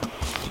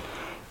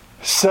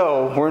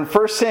So, we're in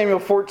 1 Samuel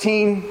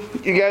 14.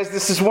 You guys,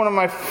 this is one of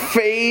my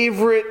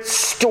favorite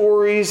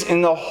stories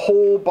in the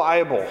whole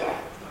Bible.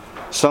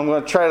 So I'm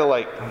going to try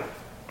to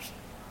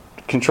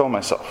control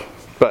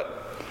myself,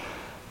 but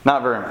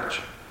not very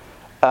much.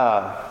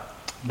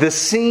 The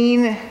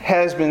scene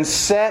has been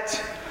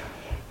set,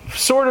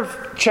 sort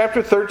of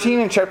chapter 13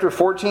 and chapter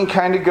 14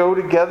 kind of go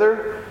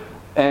together.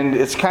 And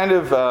it's kind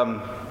of,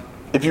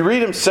 if you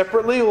read them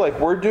separately like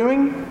we're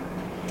doing,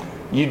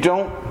 you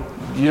don't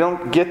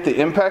get the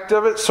impact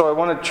of it, so I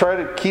want to try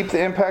to keep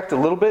the impact a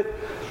little bit.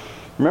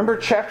 Remember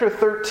chapter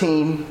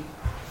 13,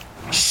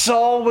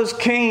 Saul was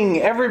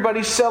king.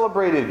 Everybody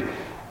celebrated.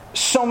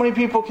 So many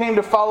people came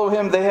to follow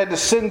him, they had to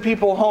send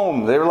people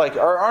home. They were like,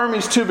 our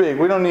army's too big.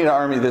 We don't need an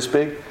army this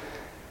big.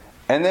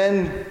 And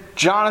then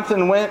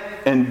Jonathan went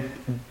and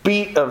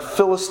beat a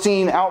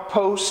Philistine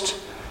outpost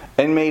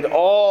and made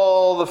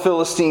all the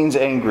Philistines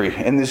angry.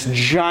 And this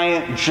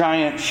giant,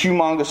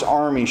 humongous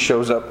army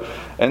shows up.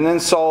 And then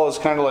Saul is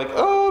kind of like,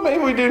 oh,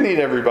 maybe we do need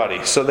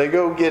everybody. So they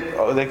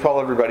they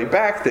call everybody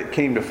back that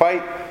came to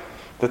fight,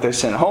 that they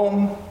sent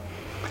home.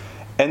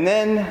 And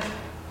then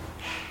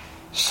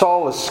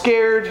Saul is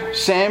scared.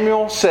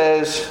 Samuel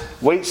says,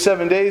 wait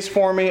 7 days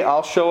for me.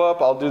 I'll show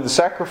up. I'll do the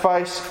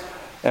sacrifice.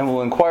 And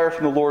we'll inquire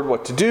from the Lord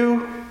what to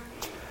do.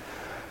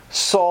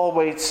 Saul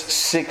waits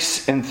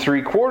 6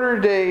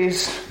 3/4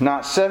 days,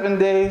 not 7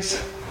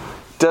 days.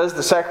 Does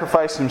the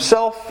sacrifice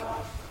himself.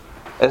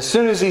 As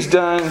soon as he's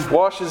done,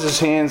 washes his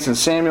hands, and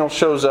Samuel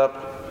shows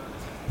up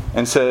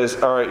and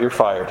says, all right, you're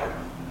fired.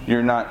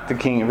 You're not the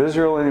king of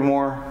Israel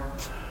anymore.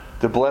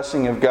 The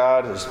blessing of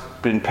God has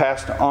been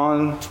passed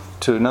on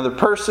to another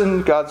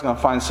person. God's going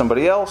to find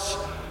somebody else.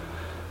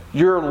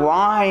 Your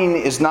line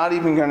is not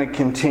even going to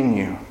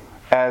continue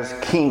as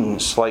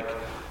kings. Like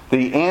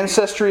the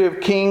ancestry of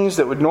kings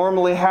that would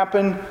normally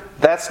happen,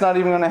 that's not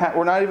even going to happen.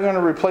 We're not even going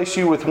to replace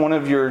you with one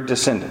of your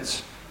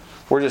descendants.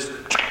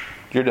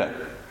 You're done.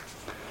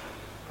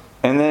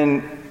 And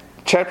then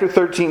chapter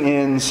 13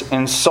 ends,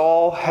 and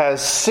Saul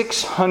has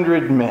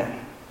 600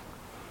 men.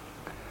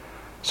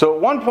 So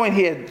at one point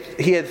he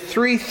had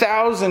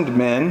 3,000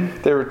 men.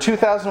 There were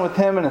 2,000 with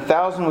him and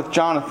 1,000 with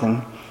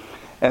Jonathan.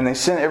 And they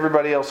sent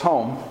everybody else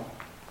home.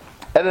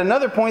 At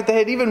another point they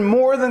had even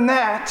more than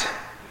that.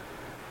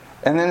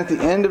 And then at the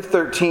end of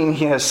 13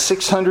 he has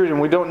 600.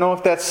 And we don't know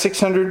if that's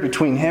 600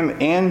 between him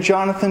and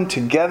Jonathan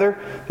together.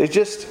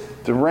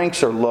 The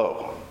ranks are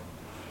low.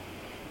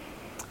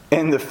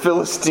 And the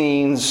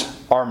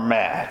Philistines are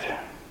mad.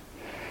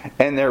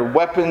 And their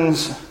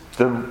weapons,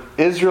 the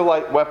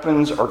Israelite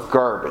weapons, are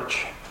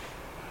garbage.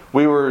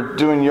 We were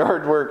doing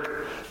yard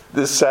work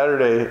this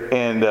Saturday,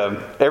 and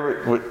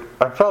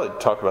I probably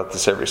talk about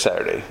this every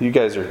Saturday. You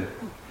guys are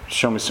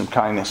showing me some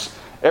kindness.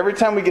 Every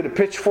time we get a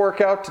pitchfork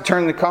out to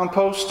turn the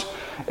compost,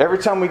 every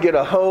time we get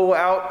a hoe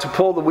out to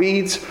pull the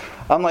weeds,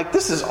 I'm like,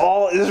 this is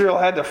all Israel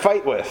had to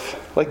fight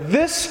with. Like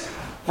this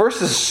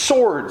versus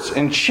swords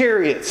and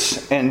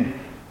chariots and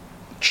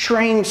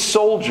trained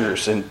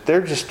soldiers, and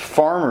they're just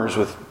farmers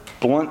with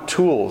blunt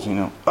tools,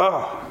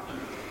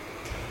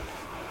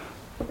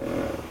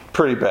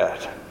 pretty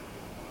bad.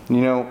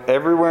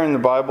 Everywhere in the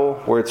Bible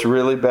where it's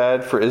really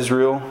bad for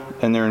Israel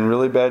and they're in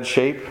really bad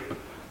shape,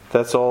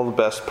 that's all the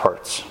best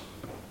parts.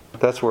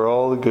 That's where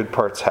all the good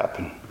parts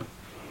happen.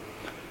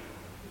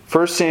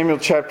 1 Samuel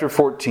chapter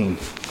 14.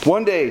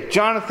 One day,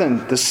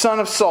 Jonathan, the son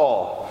of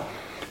Saul,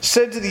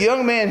 said to the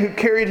young man who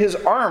carried his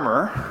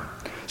armor.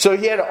 So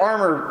he had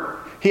armor.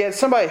 He had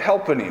somebody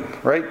helping him,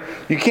 right?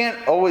 You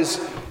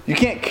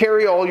can't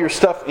carry all your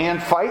stuff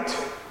and fight.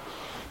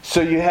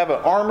 So you have an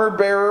armor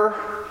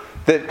bearer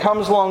that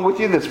comes along with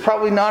you that's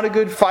probably not a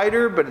good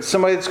fighter, but it's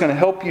somebody that's going to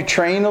help you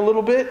train a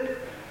little bit.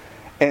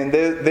 And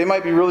they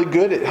might be really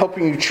good at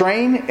helping you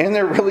train, and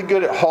they're really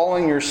good at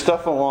hauling your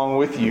stuff along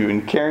with you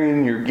and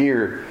carrying your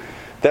gear.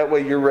 That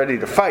way you're ready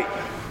to fight.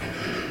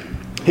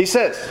 He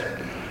says,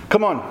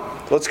 come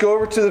on, let's go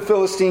over to the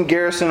Philistine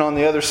garrison on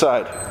the other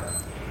side.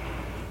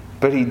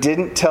 But he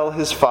didn't tell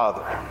his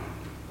father.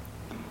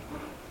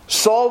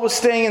 Saul was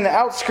staying in the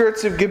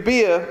outskirts of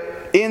Gibeah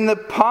in the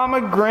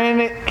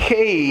pomegranate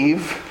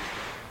cave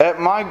at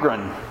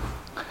Migron.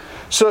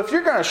 So if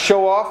you're going to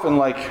show off and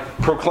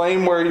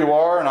proclaim where you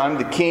are and I'm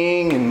the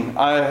king and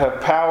I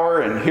have power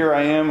and here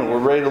I am and we're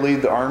ready to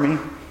lead the army,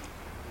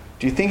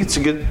 do you think it's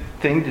a good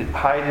thing to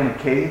hide in a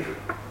cave?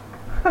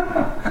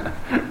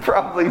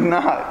 Probably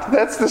not.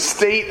 That's the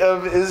state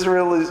of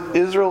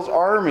Israel's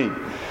army.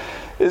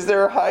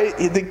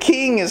 The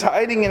king is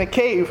hiding in a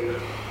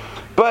cave.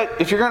 But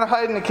if you're going to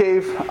hide in a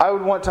cave, I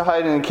would want to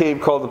hide in a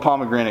cave called the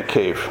pomegranate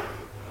cave.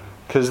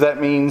 Because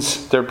that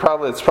means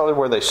it's probably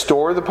where they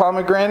store the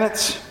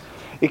pomegranates.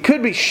 It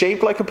could be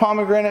shaped like a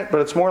pomegranate,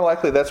 but it's more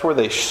likely that's where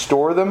they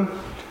store them.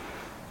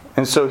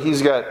 And so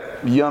he's got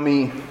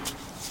yummy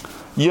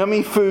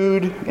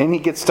food, and he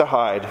gets to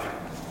hide.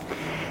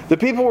 The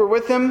people were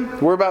with him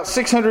were about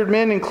 600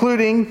 men,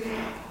 including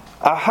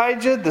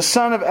Ahijah, the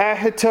son of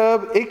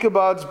Ahitub,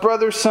 Ichabod's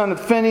brother, son of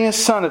Phinehas,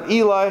 son of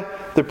Eli,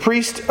 the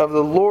priest of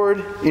the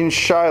Lord in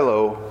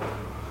Shiloh.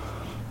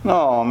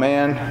 Oh,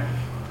 man.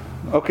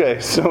 Okay,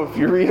 so if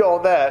you read all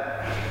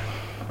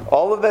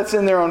of that's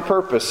in there on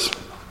purpose.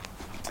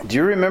 Do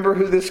you remember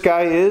who this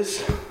guy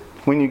is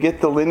when you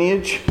get the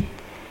lineage?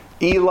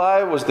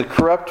 Eli was the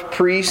corrupt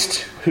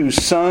priest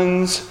whose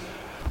sons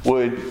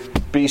would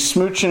be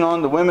smooching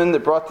on the women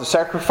that brought the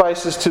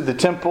sacrifices to the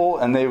temple,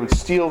 and they would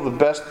steal the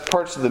best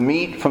parts of the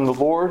meat from the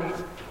Lord.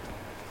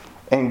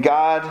 And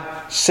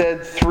God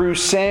said through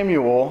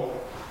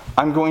Samuel,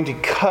 I'm going to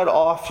cut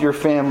off your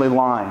family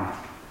line,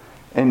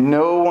 and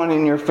no one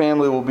in your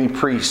family will be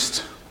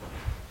priest.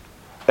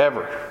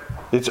 Ever.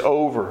 It's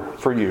over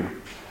for you.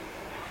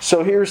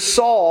 So here's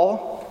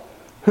Saul,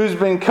 who's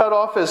been cut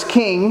off as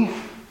king.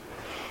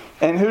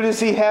 And who does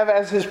he have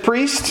as his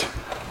priest?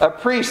 A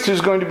priest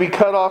who's going to be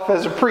cut off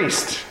as a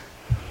priest.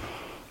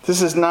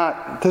 This is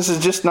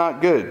just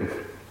not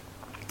good.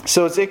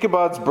 So it's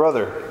Ichabod's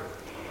brother.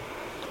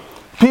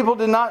 People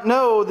did not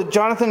know that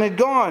Jonathan had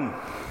gone.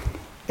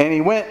 And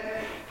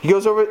he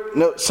goes over.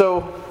 No,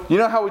 so you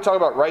know how we talk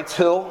about Wrights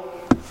Hill?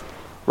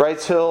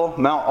 Wrights Hill,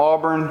 Mount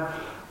Auburn.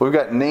 We've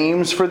got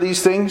names for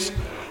these things.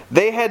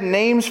 They had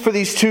names for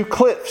these two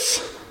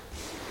cliffs.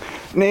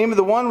 The name of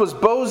the one was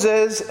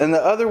Bozez and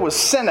the other was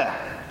Senna.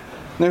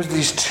 There's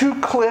these two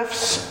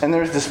cliffs and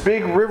there's this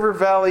big river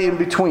valley in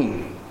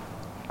between.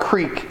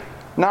 Creek.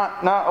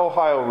 Not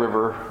Ohio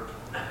River.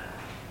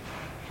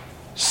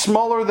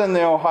 Smaller than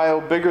the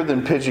Ohio, bigger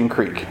than Pigeon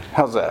Creek.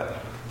 How's that?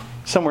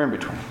 Somewhere in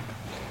between.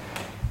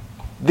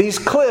 These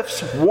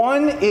cliffs,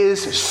 one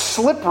is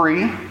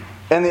slippery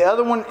and the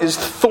other one is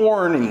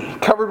thorny,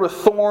 covered with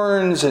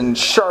thorns and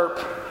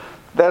sharp.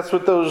 That's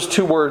what those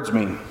two words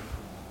mean.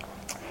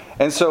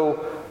 And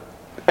so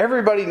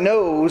everybody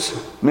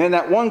knows, man,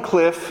 that one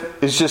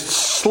cliff is just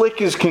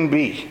slick as can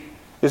be.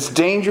 It's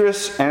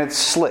dangerous and it's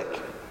slick.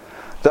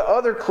 The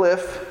other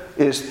cliff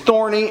is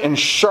thorny and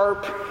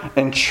sharp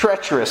and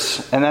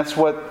treacherous, and that's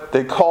what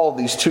they call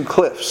these two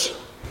cliffs.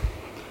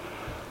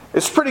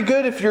 It's pretty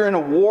good if you're in a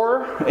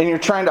war and you're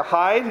trying to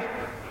hide.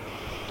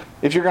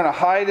 If you're going to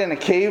hide in a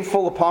cave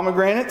full of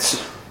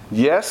pomegranates,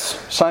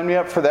 yes, sign me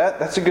up for that.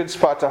 That's a good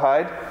spot to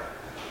hide.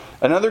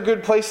 Another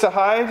good place to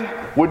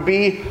hide would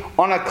be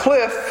on a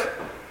cliff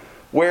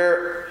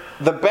where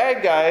the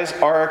bad guys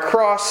are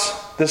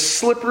across the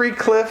slippery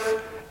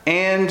cliff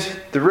and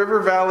the river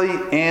valley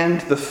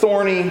and the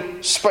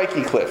thorny,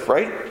 spiky cliff,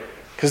 right?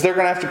 Because they're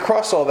going to have to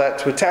cross all that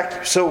to attack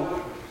you.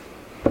 So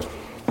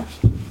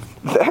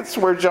that's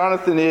where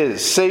Jonathan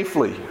is,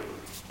 safely.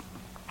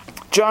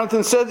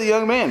 Jonathan said to the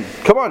young man,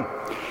 come on,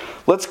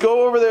 let's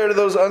go over there to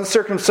those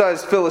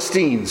uncircumcised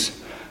Philistines.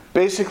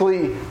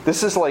 Basically,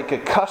 this is like a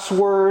cuss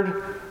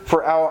word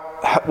for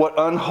what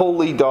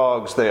unholy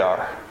dogs they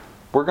are.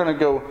 We're going to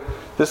go,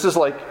 this is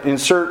like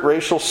insert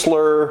racial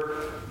slur,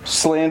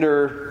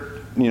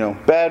 slander,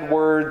 bad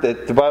word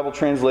that the Bible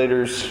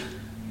translators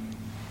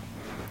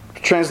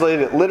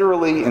translated it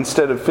literally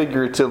instead of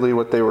figuratively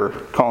what they were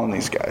calling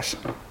these guys.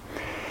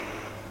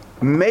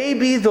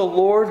 Maybe the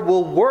Lord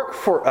will work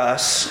for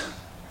us,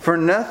 for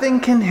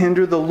nothing can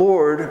hinder the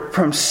Lord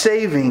from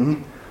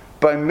saving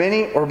by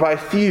many or by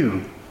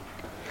few.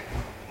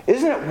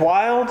 Isn't it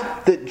wild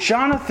that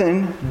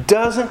Jonathan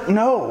doesn't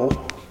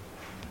know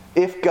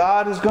if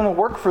God is going to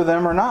work for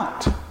them or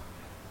not?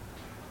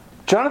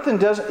 Jonathan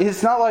doesn't,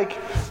 it's not like,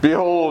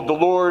 behold, the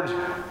Lord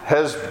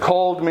has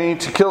called me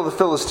to kill the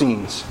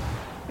Philistines.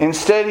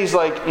 Instead, he's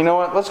like, you know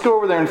what, let's go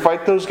over there and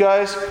fight those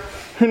guys.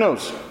 Who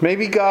knows?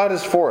 Maybe God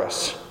is for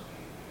us.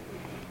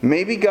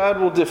 Maybe God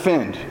will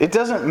defend. It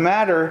doesn't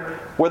matter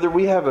whether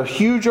we have a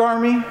huge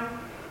army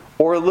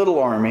or a little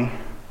army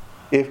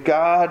if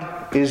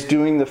God is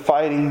doing the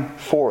fighting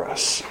for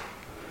us.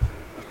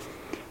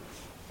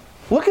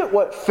 Look at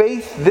what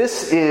faith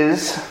this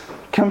is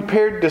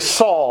compared to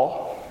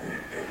Saul,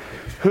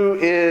 who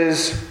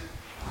is,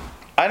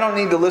 I don't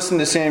need to listen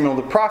to Samuel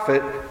the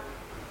prophet.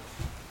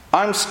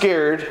 I'm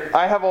scared.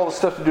 I have all the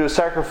stuff to do a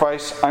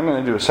sacrifice. I'm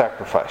going to do a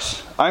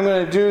sacrifice. I'm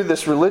going to do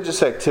this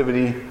religious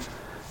activity,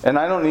 and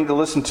I don't need to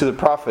listen to the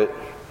prophet.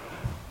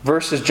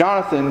 Versus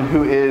Jonathan,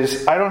 who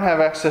is, I don't have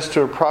access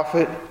to a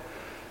prophet,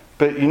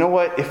 but you know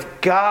what? If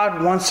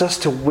God wants us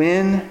to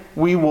win,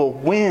 we will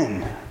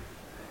win.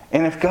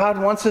 And if God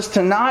wants us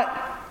to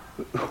not,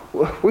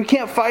 we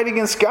can't fight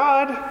against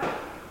God.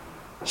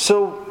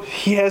 So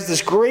he has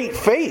this great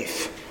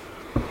faith.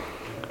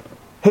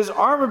 His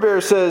armor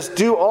bearer says,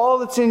 do all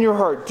that's in your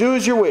heart. Do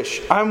as you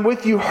wish. I'm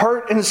with you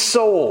heart and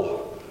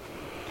soul.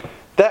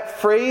 That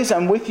phrase,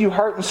 I'm with you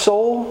heart and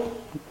soul,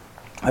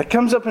 it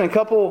comes up in a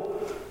couple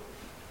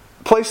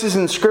places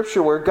in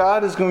Scripture where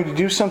God is going to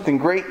do something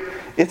great.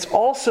 It's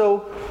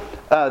also,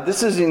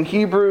 this is in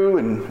Hebrew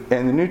and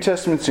the New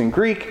Testament's in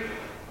Greek,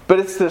 but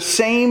it's the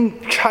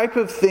same type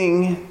of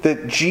thing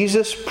that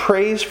Jesus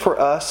prays for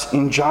us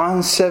in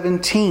John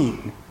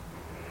 17.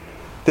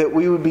 That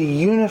we would be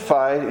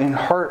unified in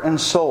heart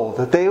and soul.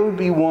 That they would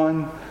be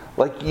one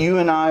like you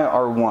and I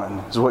are one,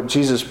 is what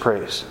Jesus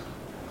prays.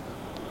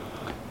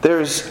 There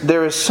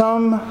is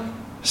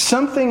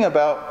something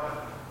about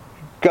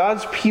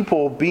God's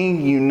people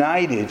being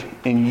united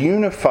and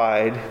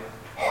unified,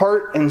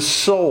 heart and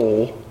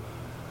soul,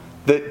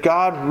 that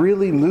God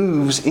really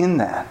moves in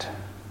that.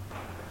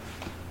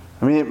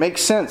 I mean, it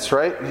makes sense,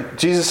 right?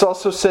 Jesus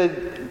also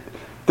said,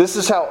 "This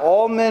is how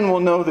all men will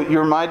know that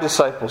you're my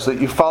disciples, that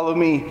you follow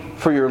me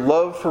for your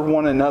love for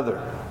one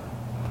another."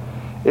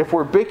 If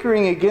we're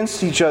bickering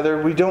against each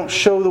other, we don't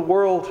show the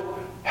world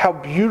how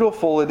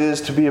beautiful it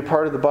is to be a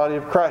part of the body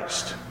of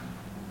Christ.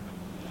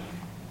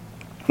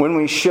 When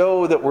we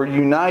show that we're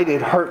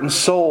united heart and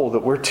soul,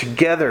 that we're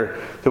together,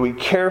 that we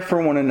care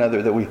for one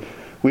another, that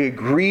we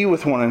agree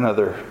with one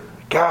another,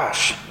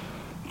 gosh,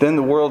 then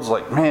the world's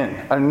like,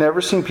 man, I've never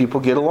seen people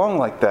get along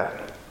like that.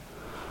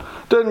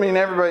 Doesn't mean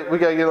everybody, we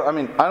gotta get,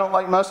 I don't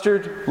like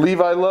mustard,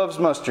 Levi loves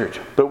mustard,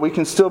 but we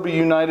can still be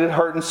united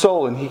heart and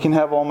soul, and he can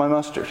have all my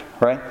mustard,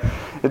 right?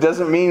 It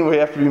doesn't mean we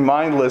have to be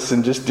mindless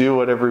and just do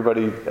what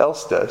everybody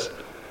else does.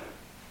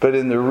 But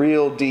in the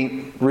real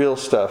deep, real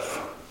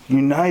stuff,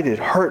 united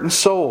heart and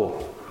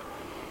soul.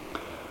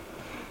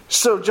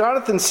 So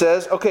Jonathan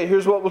says, okay,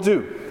 here's what we'll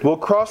do. We'll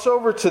cross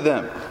over to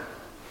them.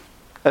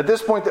 At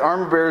this point, the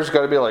armor bearer's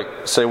got to be like,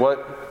 say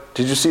what?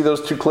 Did you see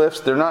those two cliffs?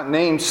 They're not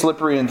named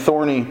Slippery and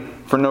Thorny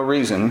for no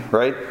reason,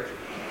 right?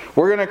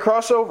 We're going to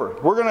cross over.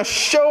 We're going to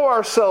show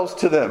ourselves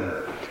to them.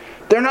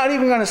 They're not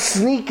even going to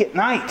sneak at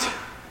night.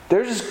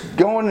 They're just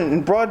going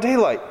in broad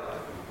daylight.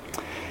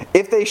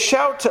 If they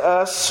shout to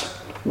us,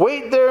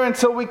 "Wait there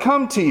until we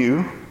come to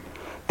you,"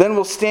 then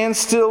we'll stand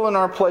still in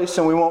our place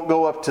and we won't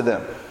go up to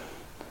them.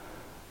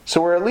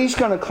 So we're at least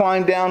going to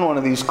climb down one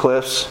of these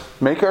cliffs,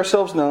 make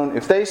ourselves known.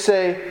 If they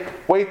say,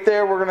 "Wait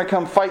there, we're going to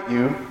come fight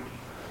you,"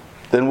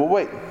 then we'll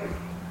wait.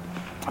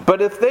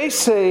 But if they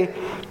say,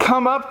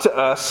 "Come up to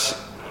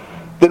us,"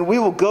 then we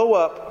will go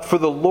up, for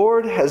the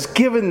Lord has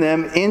given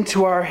them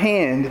into our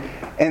hand,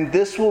 and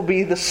this will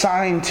be the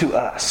sign to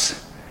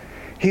us.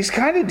 He's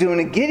kind of doing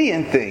a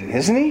Gideon thing,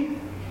 isn't he?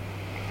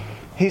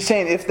 He's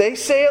saying, if they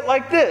say it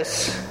like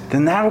this,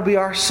 then that'll be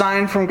our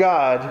sign from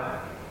God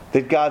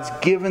that God's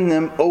given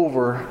them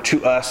over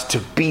to us to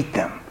beat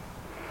them.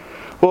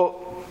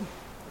 Well,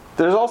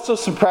 there's also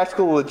some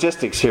practical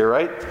logistics here,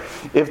 right?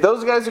 If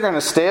those guys are going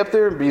to stay up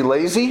there and be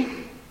lazy,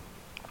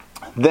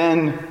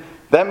 then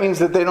that means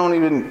that they don't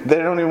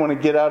even want to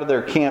get out of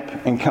their camp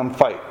and come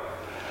fight.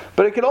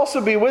 But it could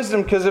also be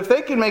wisdom, because if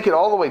they can make it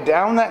all the way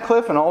down that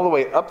cliff and all the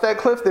way up that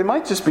cliff, they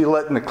might just be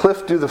letting the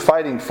cliff do the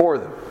fighting for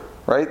them,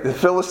 right? The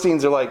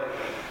Philistines are like,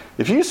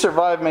 if you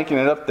survive making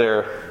it up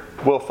there,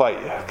 we'll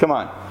fight you. Come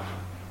on.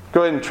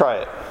 Go ahead and try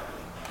it.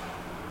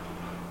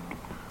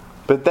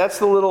 But that's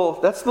the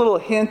little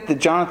hint that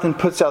Jonathan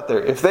puts out there.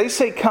 If they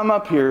say, "Come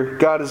up here,"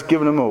 God has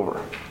given them over.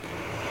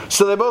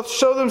 So they both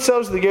show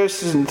themselves to the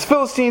garrison. The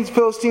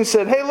Philistines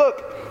said, "Hey,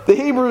 look, the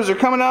Hebrews are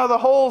coming out of the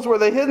holes where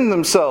they hidden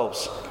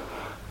themselves."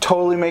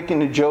 Totally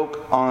making a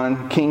joke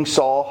on King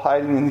Saul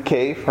hiding in the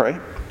cave, right?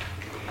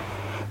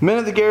 Men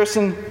of the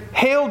garrison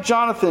hailed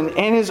Jonathan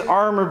and his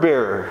armor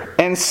bearer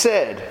and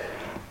said,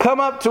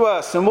 "Come up to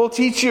us and we'll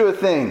teach you a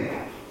thing."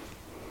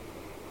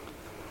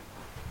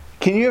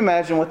 Can you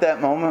imagine what that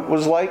moment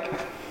was like?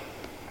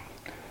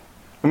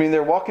 I mean,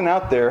 they're walking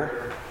out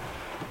there.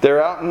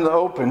 They're out in the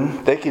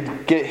open. They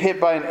could get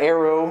hit by an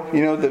arrow.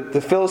 You know,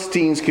 the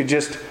Philistines could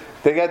just,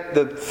 they got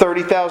the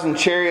 30,000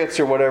 chariots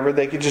or whatever.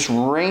 They could just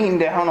rain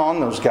down on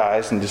those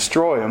guys and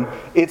destroy them.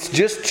 It's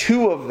just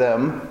two of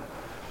them.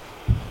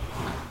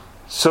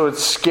 So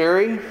it's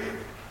scary.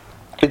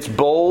 It's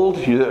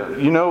bold.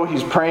 You know,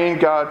 he's praying,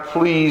 "God,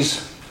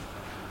 please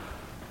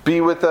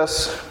be with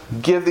us.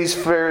 Give these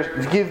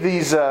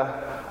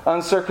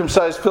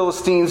uncircumcised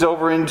Philistines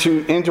over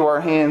into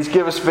our hands.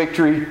 Give us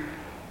victory."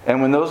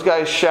 And when those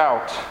guys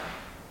shout,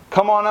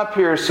 "Come on up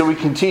here so we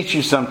can teach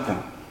you something,"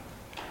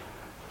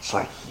 it's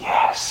like,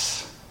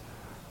 yes,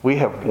 we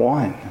have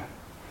won.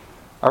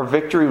 Our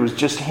victory was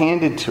just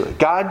handed to it.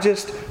 God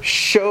just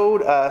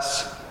showed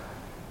us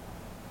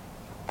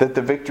that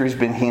the victory's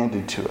been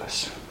handed to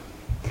us.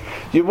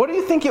 What do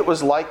you think it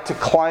was like to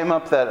climb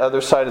up that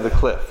other side of the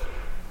cliff?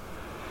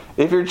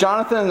 If you're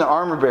Jonathan and the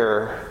armor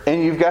bearer,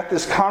 and you've got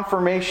this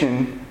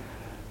confirmation,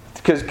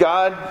 because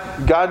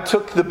God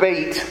took the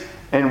bait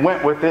and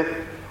went with it,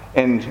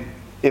 and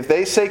if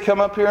they say, "Come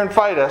up here and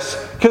fight us,"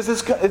 because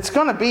it's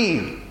going to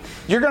be,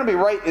 you're going to be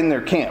right in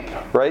their camp,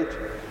 right?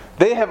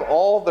 They have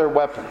all their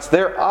weapons.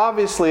 They're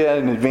obviously at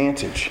an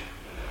advantage.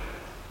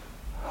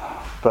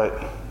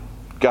 But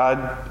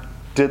God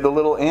did the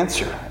little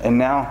answer, and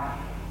now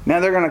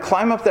they're going to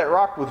climb up that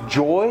rock with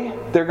joy.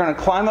 They're going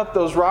to climb up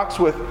those rocks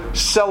with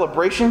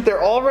celebration.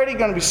 They're already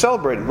going to be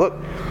celebrating. Look,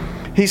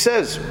 he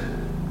says,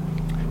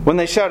 when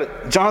they shouted,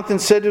 Jonathan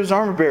said to his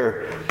armor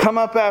bearer, "Come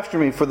up after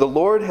me, for the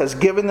Lord has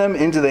given them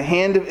into the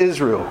hand of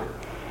Israel."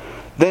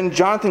 Then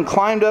Jonathan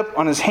climbed up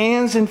on his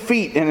hands and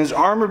feet, and his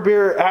armor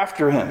bearer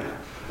after him.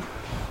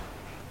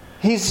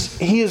 He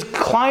is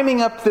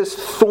climbing up this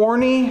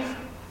thorny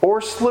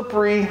or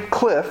slippery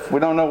cliff. We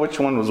don't know which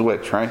one was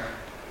which, right?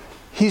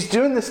 He's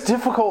doing this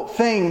difficult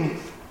thing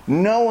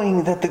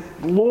knowing that the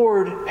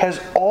Lord has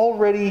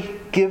already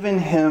given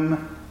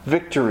him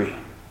victory.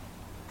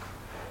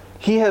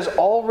 He has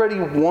already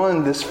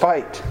won this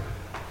fight.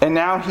 And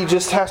now he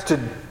just has to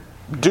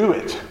do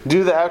it.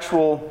 Do the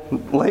actual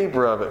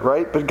labor of it,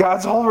 right? But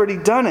God's already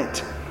done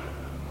it.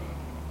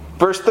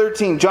 Verse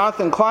 13,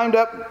 Jonathan climbed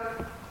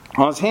up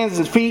on his hands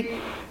and feet,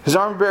 his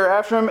armor bearer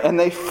after him, and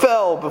they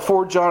fell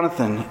before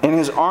Jonathan, and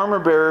his armor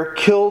bearer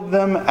killed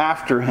them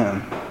after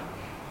him.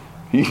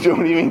 You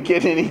don't even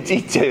get any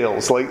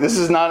details. Like, this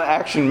is not an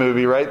action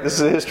movie, right? This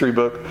is a history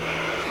book.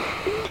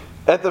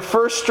 At the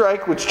first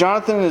strike which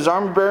Jonathan and his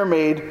armor bearer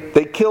made,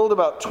 they killed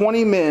about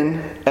 20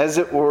 men, as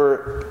it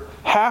were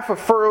half a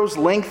furrow's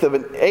length of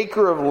an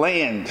acre of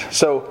land.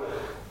 So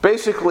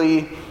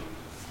basically,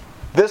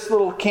 this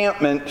little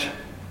encampment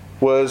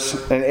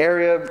was an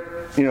area,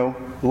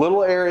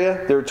 little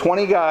area. There were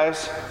 20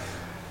 guys.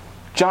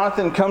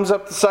 Jonathan comes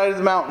up the side of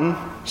the mountain,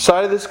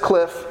 side of this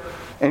cliff,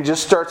 and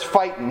just starts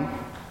fighting.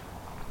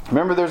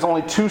 Remember, there's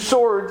only 2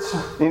 swords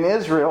in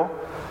Israel.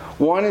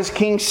 One is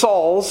King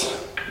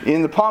Saul's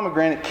in the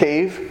pomegranate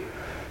cave.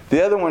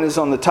 The other one is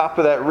on the top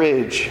of that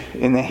ridge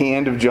in the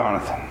hand of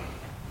Jonathan.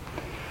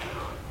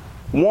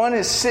 One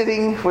is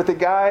sitting with a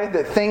guy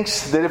that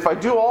thinks that if I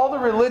do all the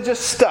religious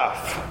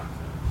stuff,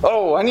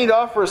 I need to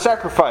offer a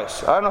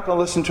sacrifice. I'm not going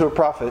to listen to a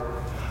prophet.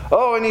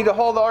 I need to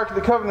haul the Ark of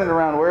the Covenant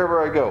around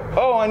wherever I go.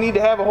 I need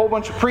to have a whole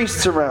bunch of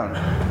priests around.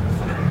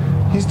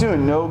 He's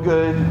doing no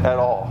good at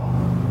all,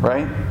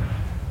 right?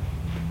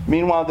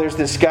 Meanwhile, there's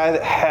this guy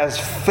that has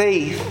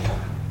faith,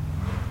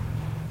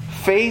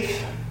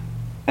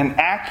 an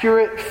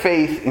accurate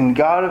faith in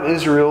God of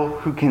Israel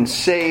who can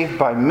save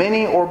by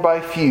many or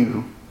by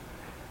few.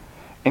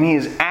 And he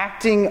is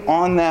acting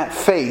on that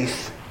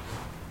faith,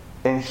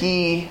 and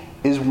he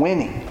is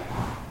winning.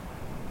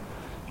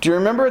 Do you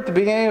remember at the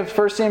beginning of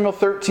 1 Samuel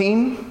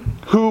 13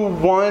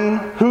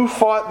 who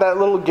fought that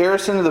little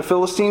garrison of the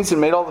Philistines and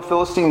made all the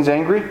Philistines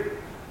angry?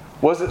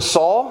 Was it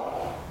Saul?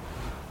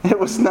 It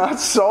was not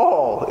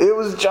Saul. It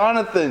was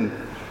Jonathan.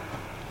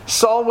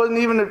 Saul wasn't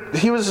even,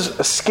 he was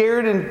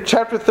scared in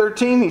chapter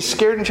 13. He's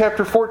scared in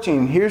chapter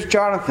 14. Here's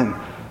Jonathan,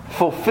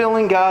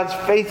 fulfilling God's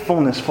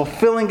faithfulness,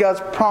 fulfilling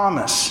God's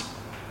promise.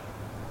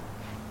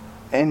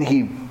 And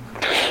he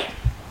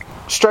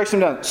strikes him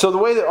down. So the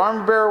way the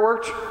armor bearer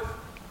worked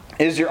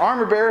is your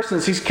armor bearer,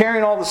 since he's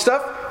carrying all the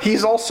stuff,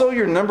 he's also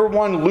your number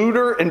one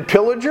looter and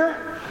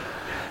pillager.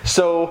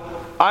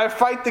 So I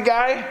fight the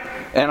guy,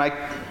 and I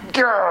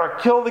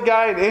kill the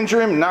guy and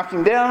injure him and knock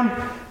him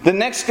down. The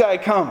next guy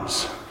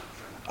comes.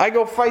 I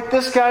go fight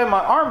this guy, my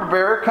armor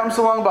bearer comes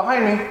along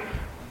behind me,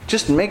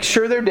 just makes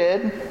sure they're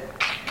dead,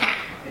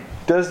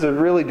 does the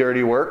really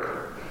dirty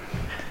work,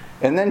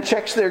 and then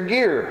checks their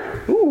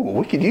gear. Ooh,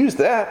 we could use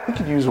that. We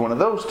could use one of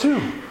those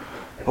too.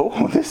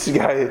 Oh, this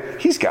guy,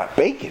 he's got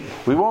bacon.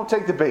 We won't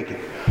take the bacon.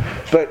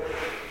 But,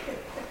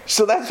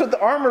 so that's what the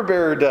armor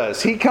bearer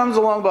does. He comes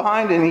along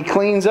behind and he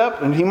cleans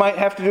up, and he might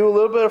have to do a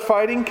little bit of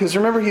fighting, because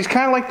remember, he's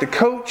kind of like the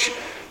coach.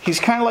 He's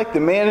kind of like the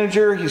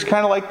manager. He's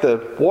kind of like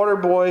the water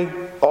boy,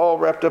 all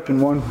wrapped up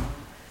in one.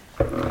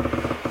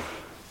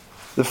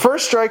 The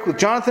first strike with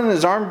Jonathan and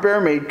his armor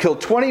bearer made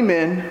killed 20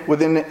 men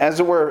within, as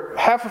it were,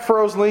 half a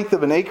furrow's length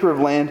of an acre of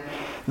land.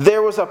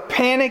 There was a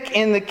panic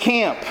in the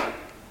camp.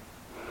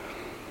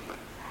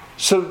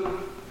 So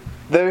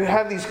they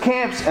have these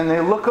camps, and they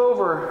look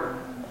over,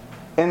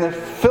 and the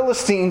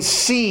Philistines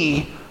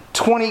see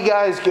 20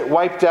 guys get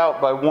wiped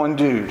out by one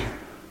dude.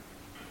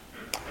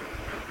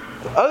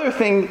 The other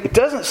thing, it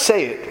doesn't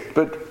say it,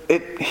 but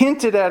it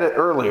hinted at it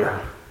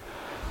earlier.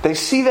 They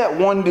see that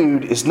one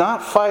dude is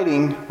not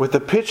fighting with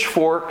a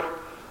pitchfork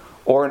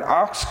or an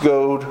ox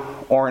goad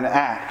or an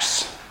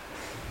axe.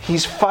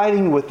 He's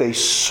fighting with a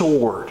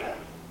sword.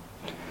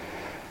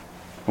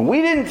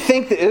 We didn't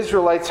think the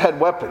Israelites had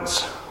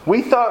weapons.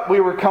 We thought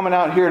we were coming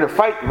out here to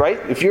fight, right?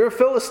 If you're a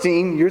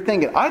Philistine, you're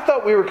thinking, I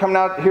thought we were coming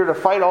out here to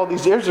fight all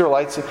these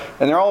Israelites,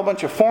 and they're all a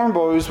bunch of farm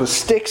boys with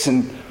sticks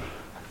and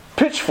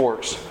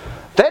pitchforks.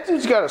 That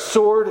dude's got a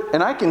sword,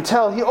 and I can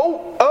tell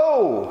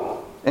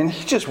and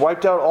he just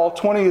wiped out all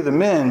 20 of the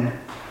men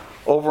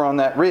over on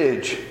that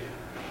ridge.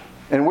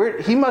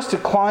 And he must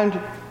have climbed,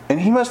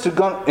 and he must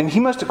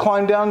have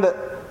climbed down that,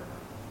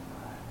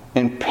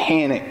 and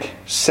panic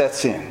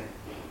sets in.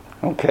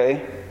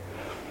 Okay?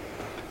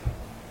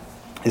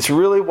 It's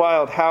really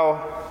wild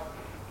how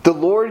the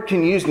Lord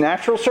can use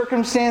natural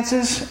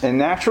circumstances and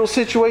natural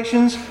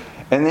situations,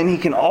 and then He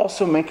can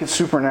also make it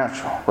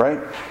supernatural,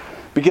 right?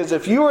 Because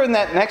if you were in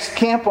that next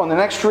camp on the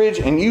next ridge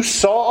and you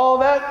saw all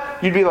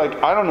that, you'd be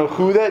like, I don't know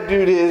who that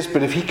dude is,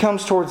 but if he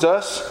comes towards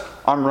us,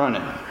 I'm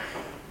running.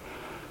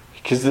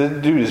 Because the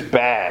dude is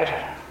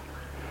bad.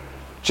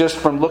 Just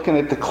from looking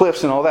at the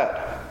cliffs and all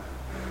that.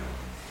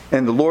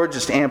 And the Lord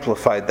just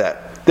amplified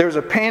that. There was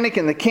a panic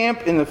in the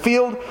camp, in the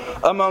field,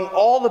 among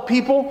all the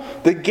people.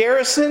 The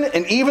garrison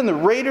and even the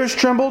raiders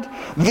trembled.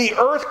 The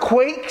earth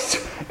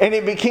quaked, and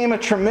it became a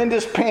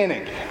tremendous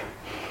panic.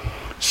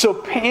 So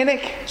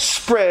panic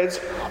spreads.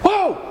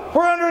 Whoa,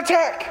 we're under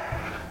attack.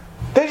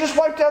 They just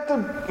wiped out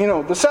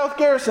the South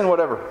Garrison,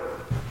 whatever.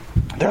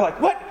 They're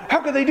like, what?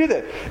 How could they do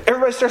that?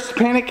 Everybody starts to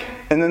panic,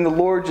 and then the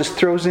Lord just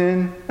throws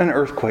in an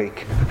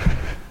earthquake.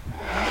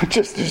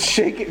 Just to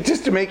shake it,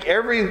 just to make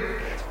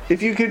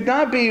if you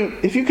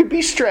could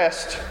be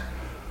stressed,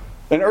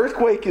 An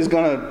earthquake is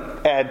going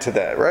to add to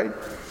that, right?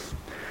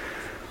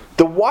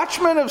 The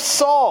watchmen of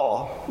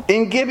Saul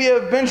in Gibeah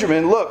of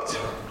Benjamin looked.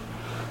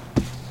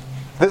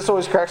 This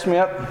always cracks me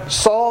up.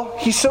 Saul,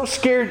 he's so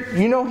scared.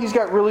 You know he's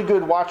got really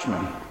good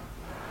watchmen.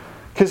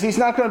 Because he's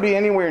not going to be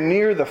anywhere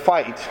near the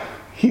fight.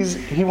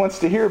 He wants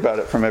to hear about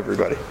it from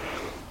everybody.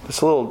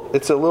 It's a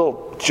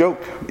little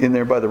joke in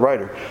there by the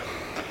writer.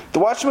 The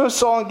watchmen of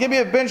Saul and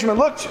Gibeah of Benjamin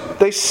looked.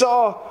 They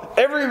saw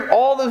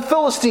all the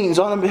Philistines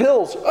on the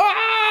hills.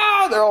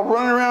 Ah! They're all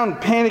running around,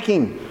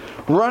 panicking,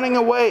 running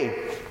away.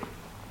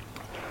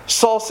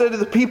 Saul said to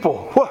the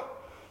people,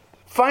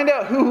 "Find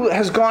out who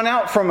has gone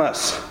out from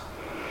us."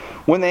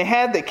 When they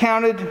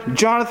counted,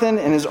 Jonathan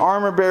and his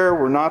armor bearer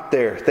were not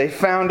there. They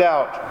found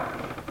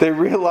out. They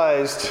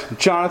realized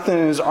Jonathan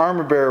and his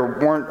armor bearer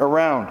weren't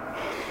around.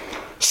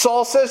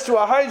 Saul says to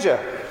Ahijah,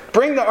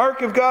 "Bring the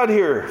ark of God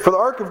here." For the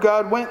ark of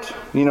God went.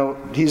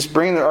 He's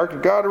bringing the ark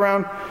of God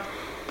around.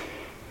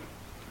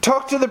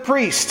 Talk to the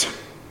priest.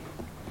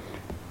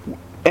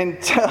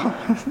 And tell...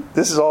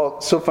 This is all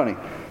so funny.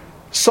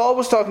 Saul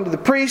was talking to the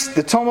priest.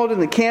 The tumult in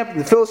the camp of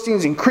the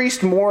Philistines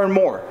increased more and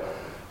more.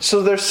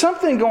 So there's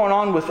something going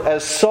on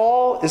as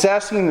Saul is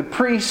asking the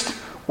priest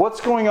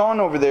what's going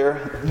on over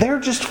there, they're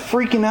just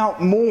freaking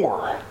out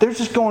more. They're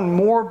just going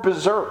more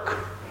berserk.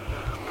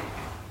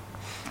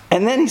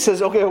 And then he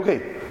says,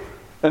 okay,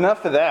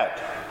 enough of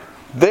that.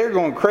 They're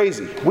going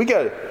crazy. We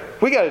got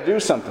to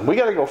do something. We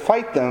got to go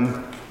fight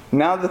them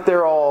now that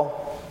they're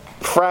all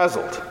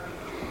frazzled.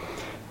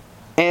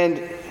 And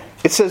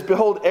it says,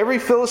 "Behold, every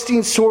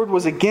Philistine sword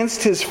was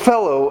against his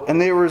fellow,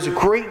 and there was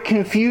great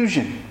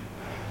confusion."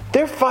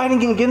 They're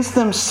fighting against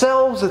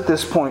themselves at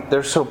this point.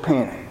 They're so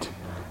panicked.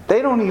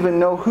 They don't even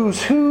know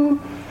who's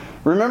who.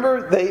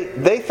 Remember,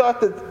 they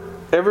thought that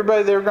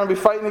everybody they were going to be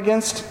fighting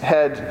against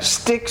had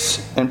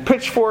sticks and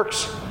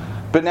pitchforks,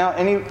 but now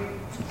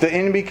the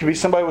enemy could be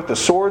somebody with a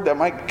sword that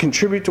might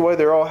contribute to why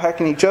they're all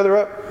hacking each other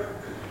up.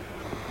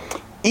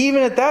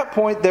 Even at that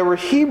point, there were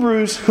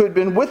Hebrews who had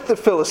been with the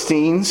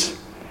Philistines,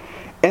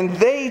 and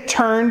they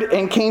turned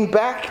and came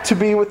back to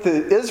be with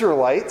the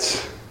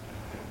Israelites.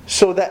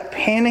 So that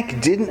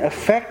panic didn't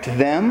affect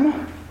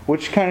them,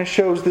 which kind of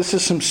shows this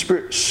is some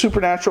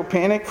supernatural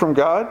panic from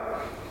God.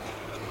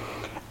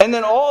 And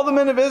then all the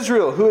men of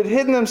Israel who had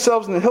hidden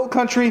themselves in the hill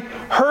country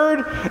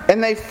heard,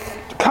 and they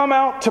come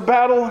out to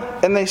battle,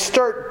 and they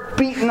start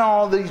beating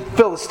all these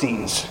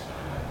Philistines.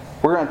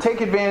 We're going to take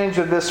advantage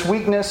of this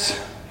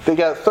weakness. They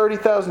got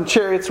 30,000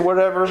 chariots or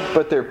whatever,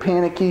 but they're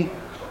panicky.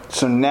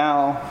 So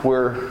now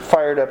we're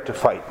fired up to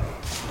fight.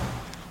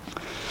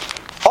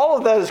 All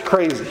of that is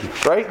crazy,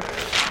 right?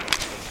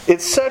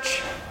 It's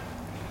such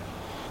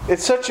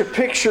a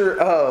picture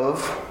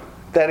of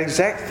that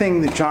exact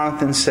thing that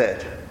Jonathan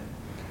said.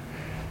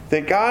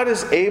 That God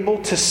is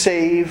able to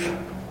save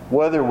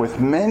whether with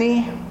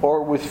many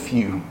or with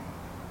few.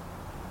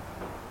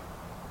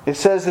 It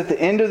says at the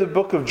end of the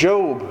book of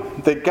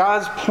Job that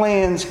God's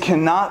plans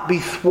cannot be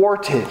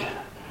thwarted.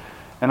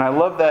 And I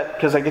love that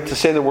because I get to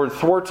say the word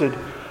thwarted.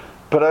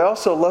 But I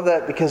also love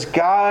that because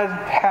God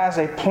has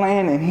a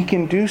plan and He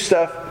can do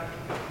stuff.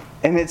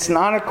 And it's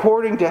not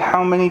according to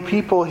how many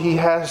people He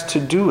has to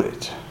do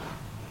it.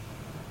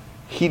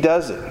 He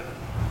does it.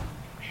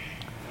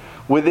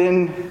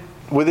 Within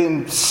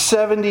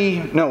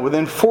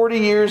 40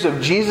 years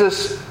of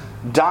Jesus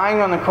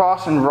dying on the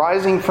cross and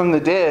rising from the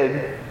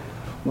dead,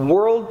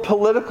 world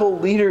political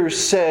leaders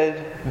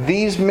said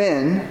these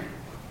men,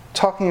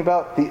 talking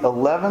about the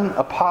 11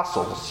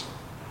 apostles,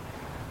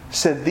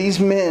 said these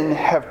men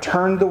have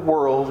turned the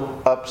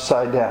world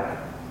upside down.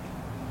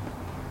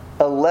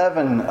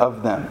 11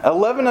 of them.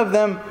 11 of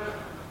them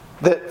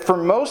that for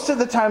most of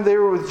the time they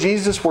were with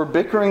Jesus were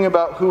bickering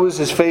about who was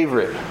his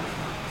favorite.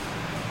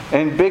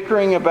 And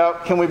bickering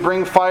about, can we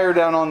bring fire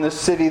down on this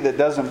city that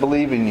doesn't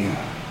believe in you?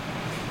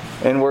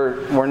 And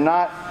we're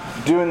not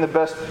doing the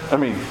best.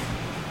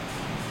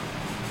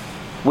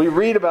 We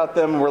read about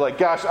them and we're like,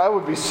 gosh, I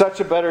would be such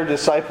a better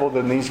disciple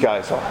than these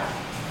guys are.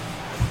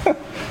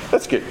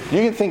 That's good.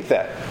 You can think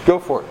that. Go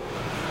for it.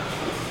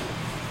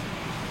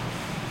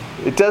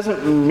 It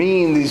doesn't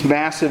mean these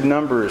massive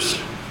numbers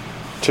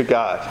to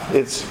God.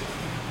 It's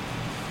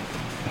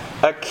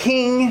a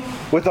king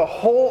with a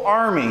whole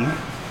army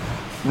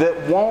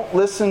that won't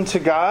listen to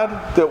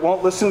God, that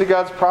won't listen to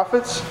God's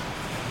prophets,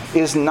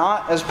 is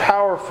not as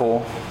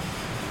powerful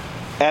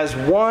as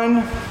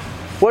one.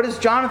 What is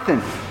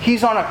Jonathan?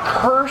 He's on a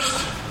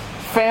cursed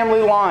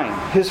family line.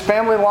 His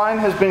family line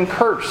has been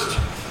cursed.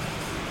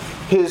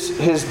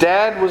 His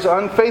dad was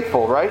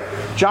unfaithful, right?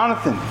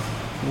 Jonathan,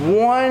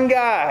 one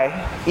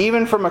guy,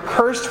 even from a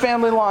cursed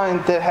family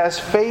line that has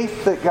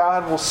faith that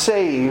God will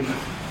save,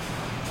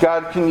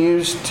 God can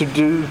use to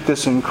do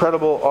this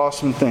incredible,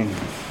 awesome thing.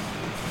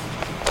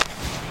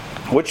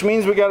 Which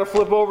means we got to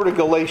flip over to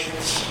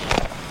Galatians.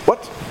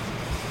 What?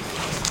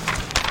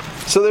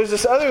 So there's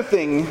this other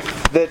thing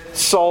that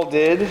Saul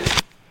did.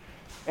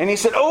 And he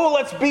said,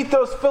 let's beat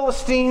those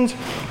Philistines.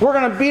 We're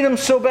going to beat them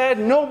so bad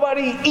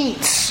nobody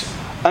eats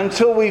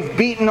until we've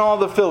beaten all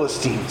the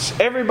Philistines.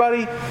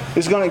 Everybody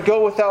is going to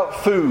go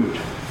without food.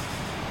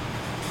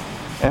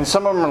 And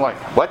some of them are like,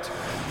 what?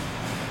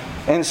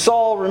 And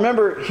Saul,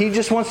 remember, he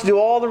just wants to do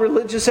all the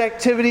religious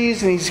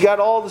activities, and he's got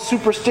all the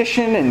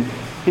superstition, and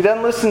he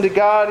doesn't listen to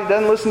God, he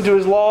doesn't listen to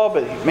his law,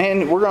 but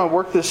man, we're going to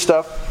work this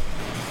stuff.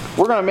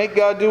 We're going to make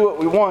God do what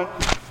we want.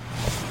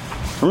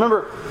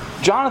 Remember,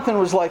 Jonathan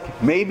was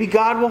like, maybe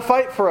God will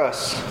fight for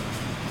us.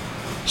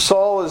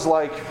 Saul is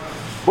like,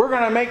 we're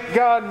going to make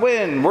God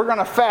win. We're going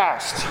to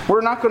fast.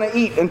 We're not going to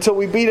eat until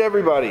we beat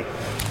everybody.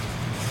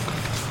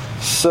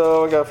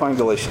 So I got to find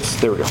Galatians.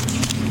 There we go.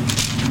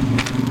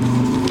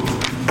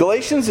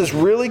 Galatians is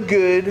really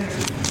good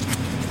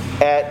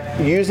at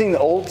using the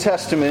Old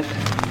Testament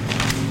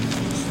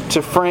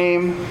to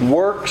frame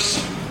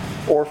works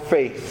or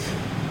faith.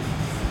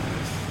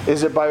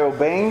 Is it by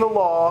obeying the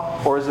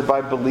law, or is it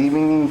by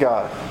believing in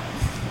God?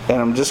 And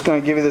I'm just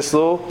going to give you this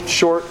little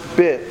short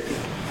bit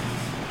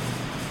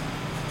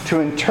to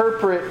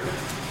interpret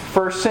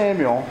 1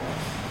 Samuel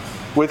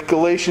with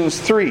Galatians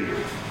 3.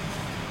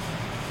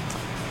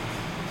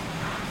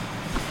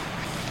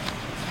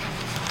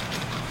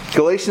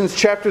 Galatians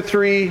chapter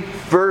 3,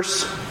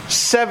 verse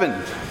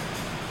 7.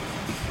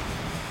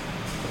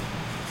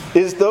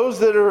 Is those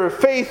that are of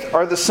faith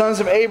are the sons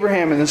of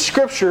Abraham. In the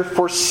Scripture,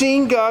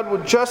 foreseeing God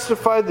would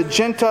justify the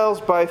Gentiles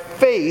by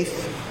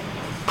faith,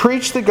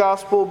 preach the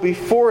gospel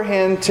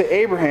beforehand to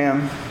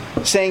Abraham,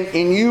 saying,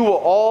 in you will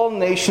all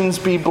nations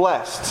be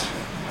blessed.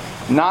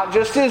 Not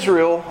just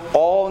Israel,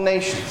 all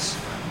nations.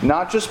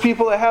 Not just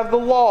people that have the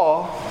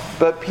law,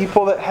 but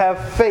people that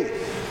have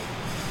faith.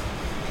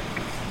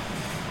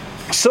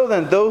 So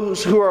then,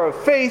 those who are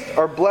of faith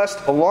are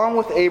blessed along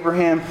with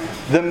Abraham,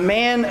 the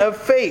man of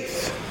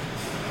faith.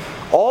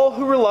 All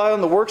who rely on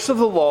the works of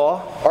the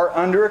law are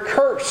under a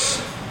curse.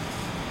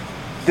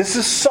 This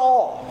is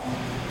Saul.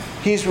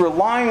 He's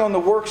relying on the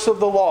works of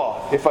the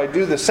law. If I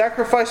do the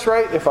sacrifice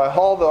right, if I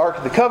haul the Ark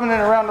of the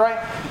Covenant around right,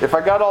 if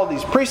I got all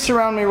these priests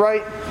around me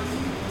right,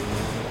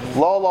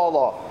 law, law,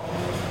 law.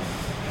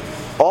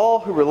 All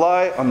who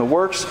rely on the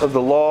works of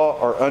the law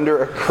are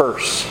under a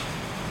curse.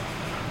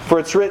 For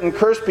it's written,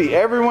 cursed be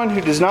everyone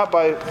who does not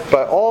by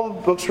all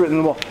the books written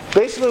in the law.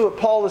 Basically what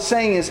Paul is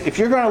saying is, if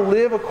you're going to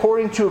live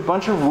according to a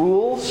bunch of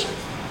rules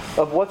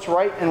of what's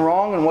right and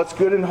wrong and what's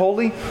good and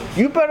holy,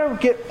 you better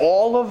get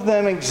all of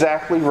them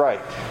exactly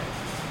right.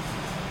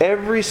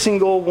 Every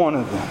single one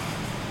of them.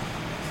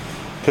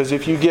 Because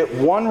if you get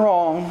one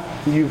wrong,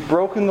 you've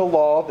broken the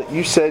law that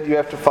you said you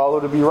have to follow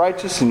to be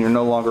righteous, and you're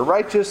no longer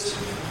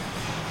righteous.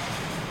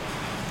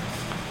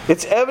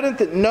 It's evident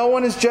that no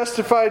one is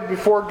justified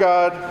before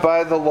God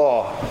by the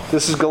law.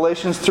 This is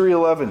Galatians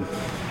 3:11.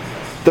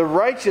 The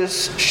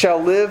righteous shall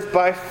live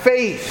by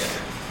faith.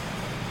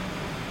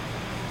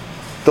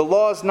 The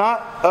law is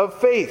not of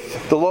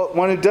faith. The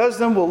one who does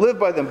them will live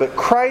by them. But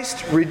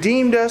Christ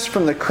redeemed us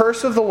from the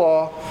curse of the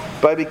law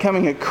by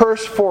becoming a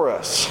curse for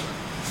us.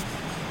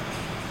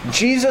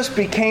 Jesus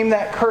became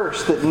that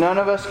curse that none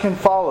of us can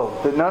follow,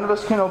 that none of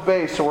us can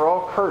obey, so we're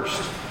all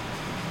cursed.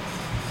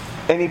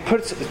 And He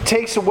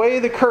takes away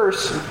the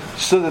curse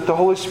so that the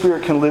Holy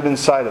Spirit can live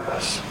inside of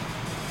us.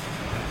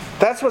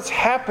 That's what's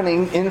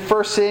happening in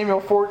 1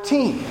 Samuel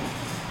 14.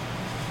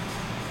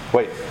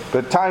 Wait,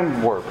 but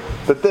time warp.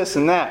 But this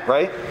and that,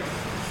 right?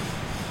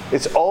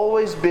 It's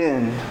always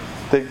been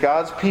that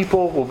God's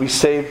people will be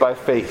saved by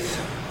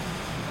faith.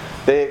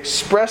 They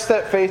express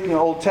that faith in the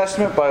Old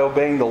Testament by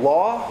obeying the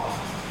law.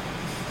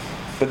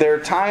 But there are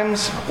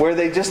times where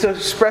they just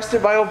expressed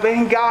it by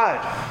obeying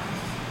God.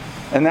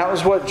 And that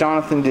was what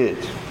Jonathan did.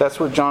 That's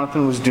what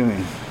Jonathan was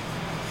doing.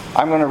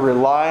 I'm going to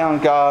rely on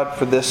God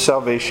for this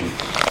salvation.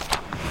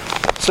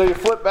 So you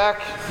flip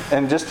back,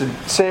 and just to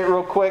say it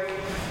real quick,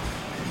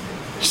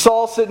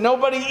 Saul said,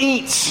 nobody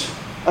eats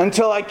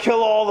until I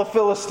kill all the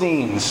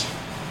Philistines.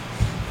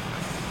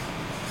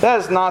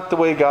 That is not the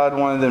way God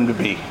wanted them to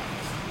be.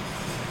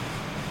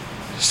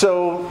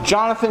 So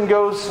Jonathan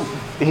goes,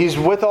 he's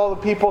with all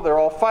the people, they're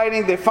all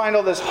fighting, they find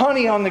all this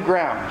honey on the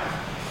ground.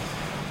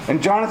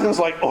 And Jonathan's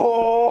like,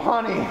 oh,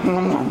 honey.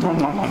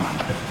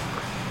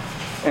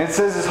 And it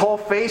says his whole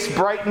face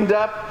brightened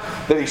up,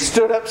 that he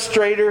stood up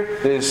straighter,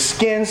 that his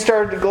skin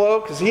started to glow,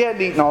 because he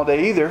hadn't eaten all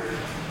day either.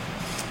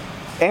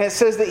 And it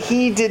says that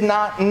he did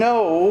not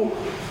know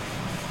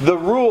the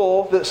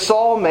rule that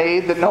Saul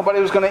made that nobody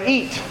was going to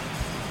eat.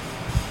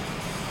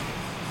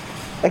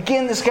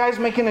 Again, this guy's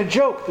making a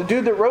joke, the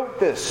dude that wrote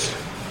this.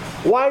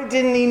 Why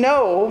didn't he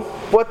know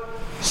what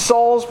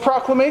Saul's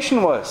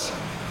proclamation was?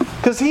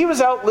 Because he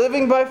was out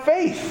living by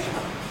faith.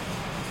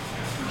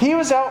 He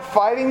was out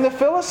fighting the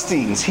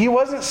Philistines. He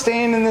wasn't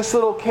staying in this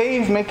little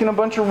cave making a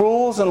bunch of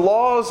rules and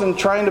laws and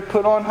trying to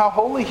put on how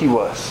holy he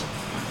was.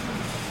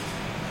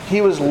 He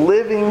was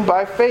living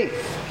by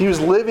faith. He was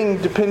living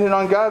dependent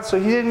on God, so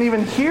he didn't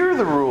even hear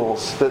the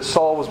rules that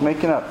Saul was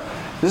making up.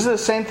 This is the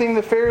same thing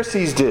the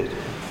Pharisees did.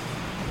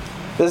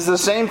 This is the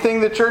same thing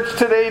the church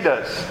today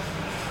does.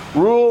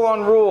 Rule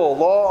on rule,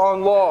 law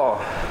on law,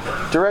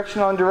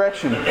 direction on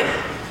direction.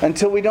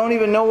 Until we don't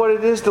even know what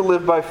it is to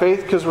live by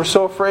faith because we're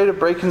so afraid of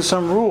breaking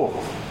some rule.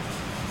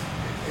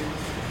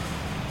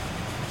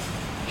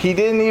 He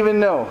didn't even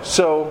know.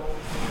 So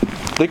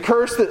The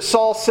curse that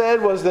Saul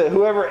said was that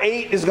whoever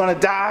ate is going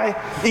to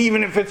die,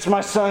 even if it's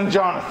my son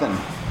Jonathan.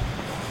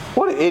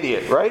 What an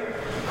idiot, right?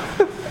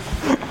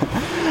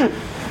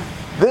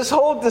 This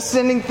whole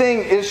descending thing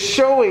is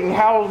showing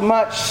how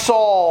much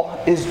Saul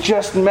is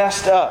just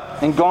messed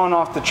up and gone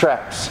off the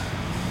tracks.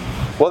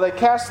 Well, they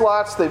cast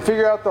lots, they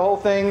figure out the whole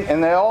thing,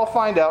 and they all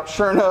find out,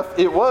 sure enough,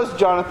 it was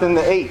Jonathan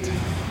that ate.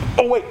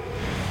 Oh, wait.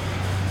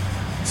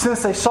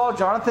 Since they saw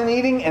Jonathan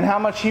eating and how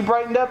much he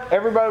brightened up,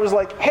 everybody was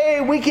like,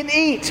 hey, we can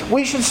eat.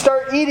 We should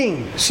start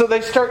eating. So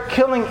they start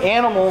killing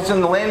animals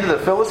in the land of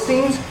the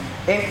Philistines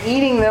and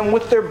eating them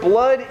with their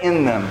blood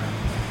in them,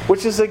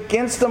 which is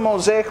against the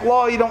Mosaic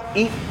law. You don't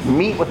eat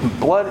meat with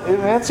blood.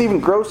 That's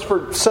even gross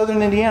for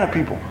southern Indiana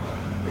people.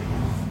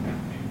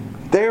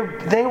 They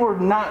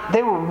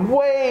were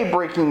way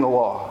breaking the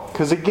law.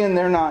 Because again,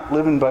 they're not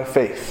living by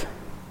faith.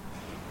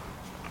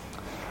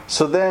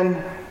 So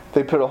then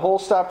they put a whole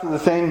stop to the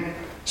thing.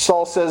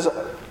 Saul says,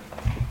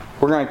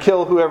 we're going to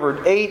kill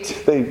whoever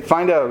ate. They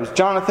find out it was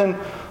Jonathan.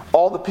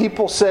 All the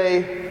people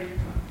say,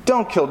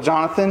 don't kill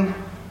Jonathan.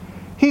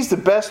 He's the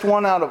best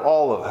one out of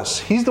all of us.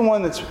 He's the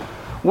one that's...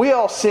 We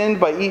all sinned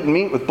by eating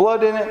meat with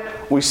blood in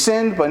it. We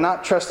sinned by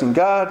not trusting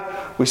God.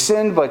 We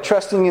sinned by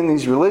trusting in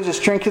these religious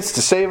trinkets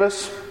to save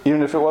us,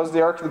 even if it was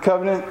the Ark of the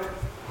Covenant.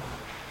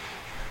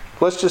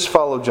 Let's just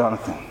follow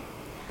Jonathan.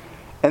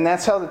 And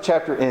that's how the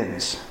chapter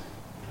ends.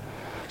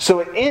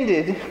 So it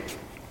ended...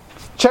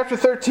 Chapter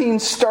 13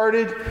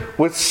 started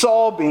with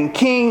Saul being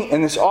king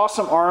and this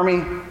awesome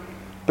army,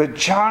 but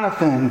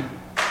Jonathan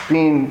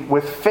being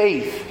with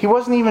faith. He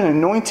wasn't even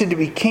anointed to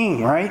be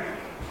king, right?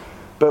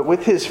 But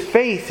with his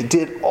faith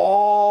did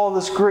all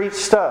this great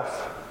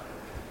stuff.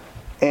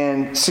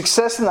 And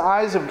success in the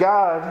eyes of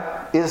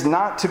God is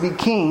not to be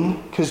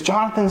king, because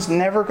Jonathan's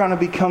never going to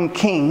become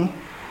king,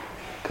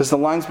 because the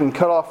line's been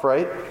cut off,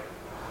 right?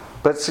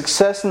 But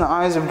success in the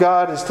eyes of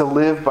God is to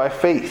live by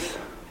faith.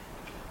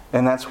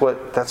 And that's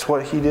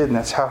what he did, and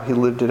that's how he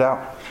lived it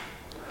out.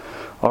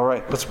 All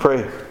right, let's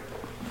pray.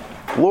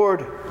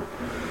 Lord,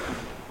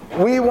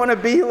 we want to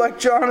be like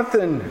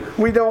Jonathan.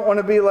 We don't want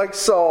to be like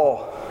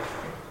Saul.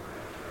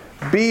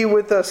 Be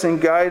with us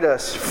and guide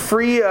us.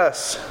 Free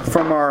us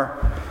from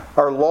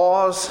our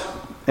laws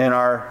and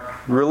our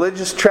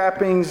religious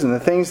trappings and the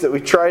things that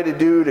we try to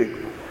do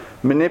to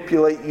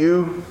manipulate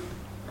you.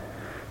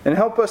 And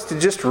help us to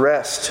just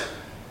rest.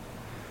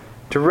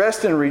 To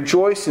rest and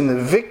rejoice in the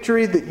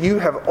victory that you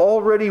have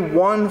already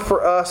won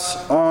for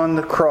us on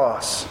the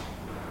cross.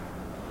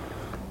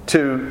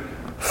 To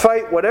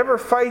fight whatever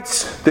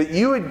fights that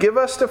you would give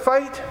us to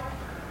fight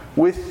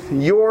with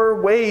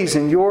your ways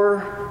and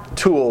your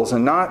tools,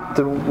 and not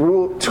the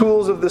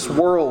tools of this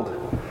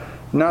world,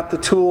 not the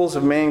tools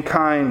of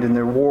mankind and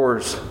their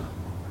wars.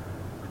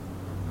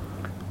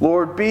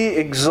 Lord, be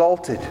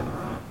exalted.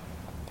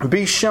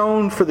 Be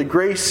shown for the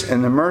grace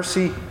and the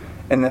mercy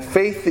and the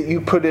faith that you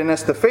put in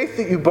us, the faith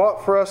that you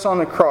bought for us on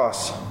the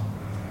cross,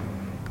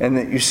 and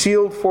that you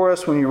sealed for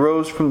us when you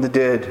rose from the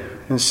dead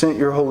and sent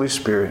your Holy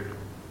Spirit.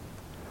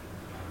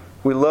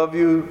 We love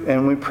you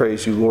and we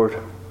praise you, Lord.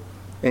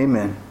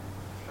 Amen.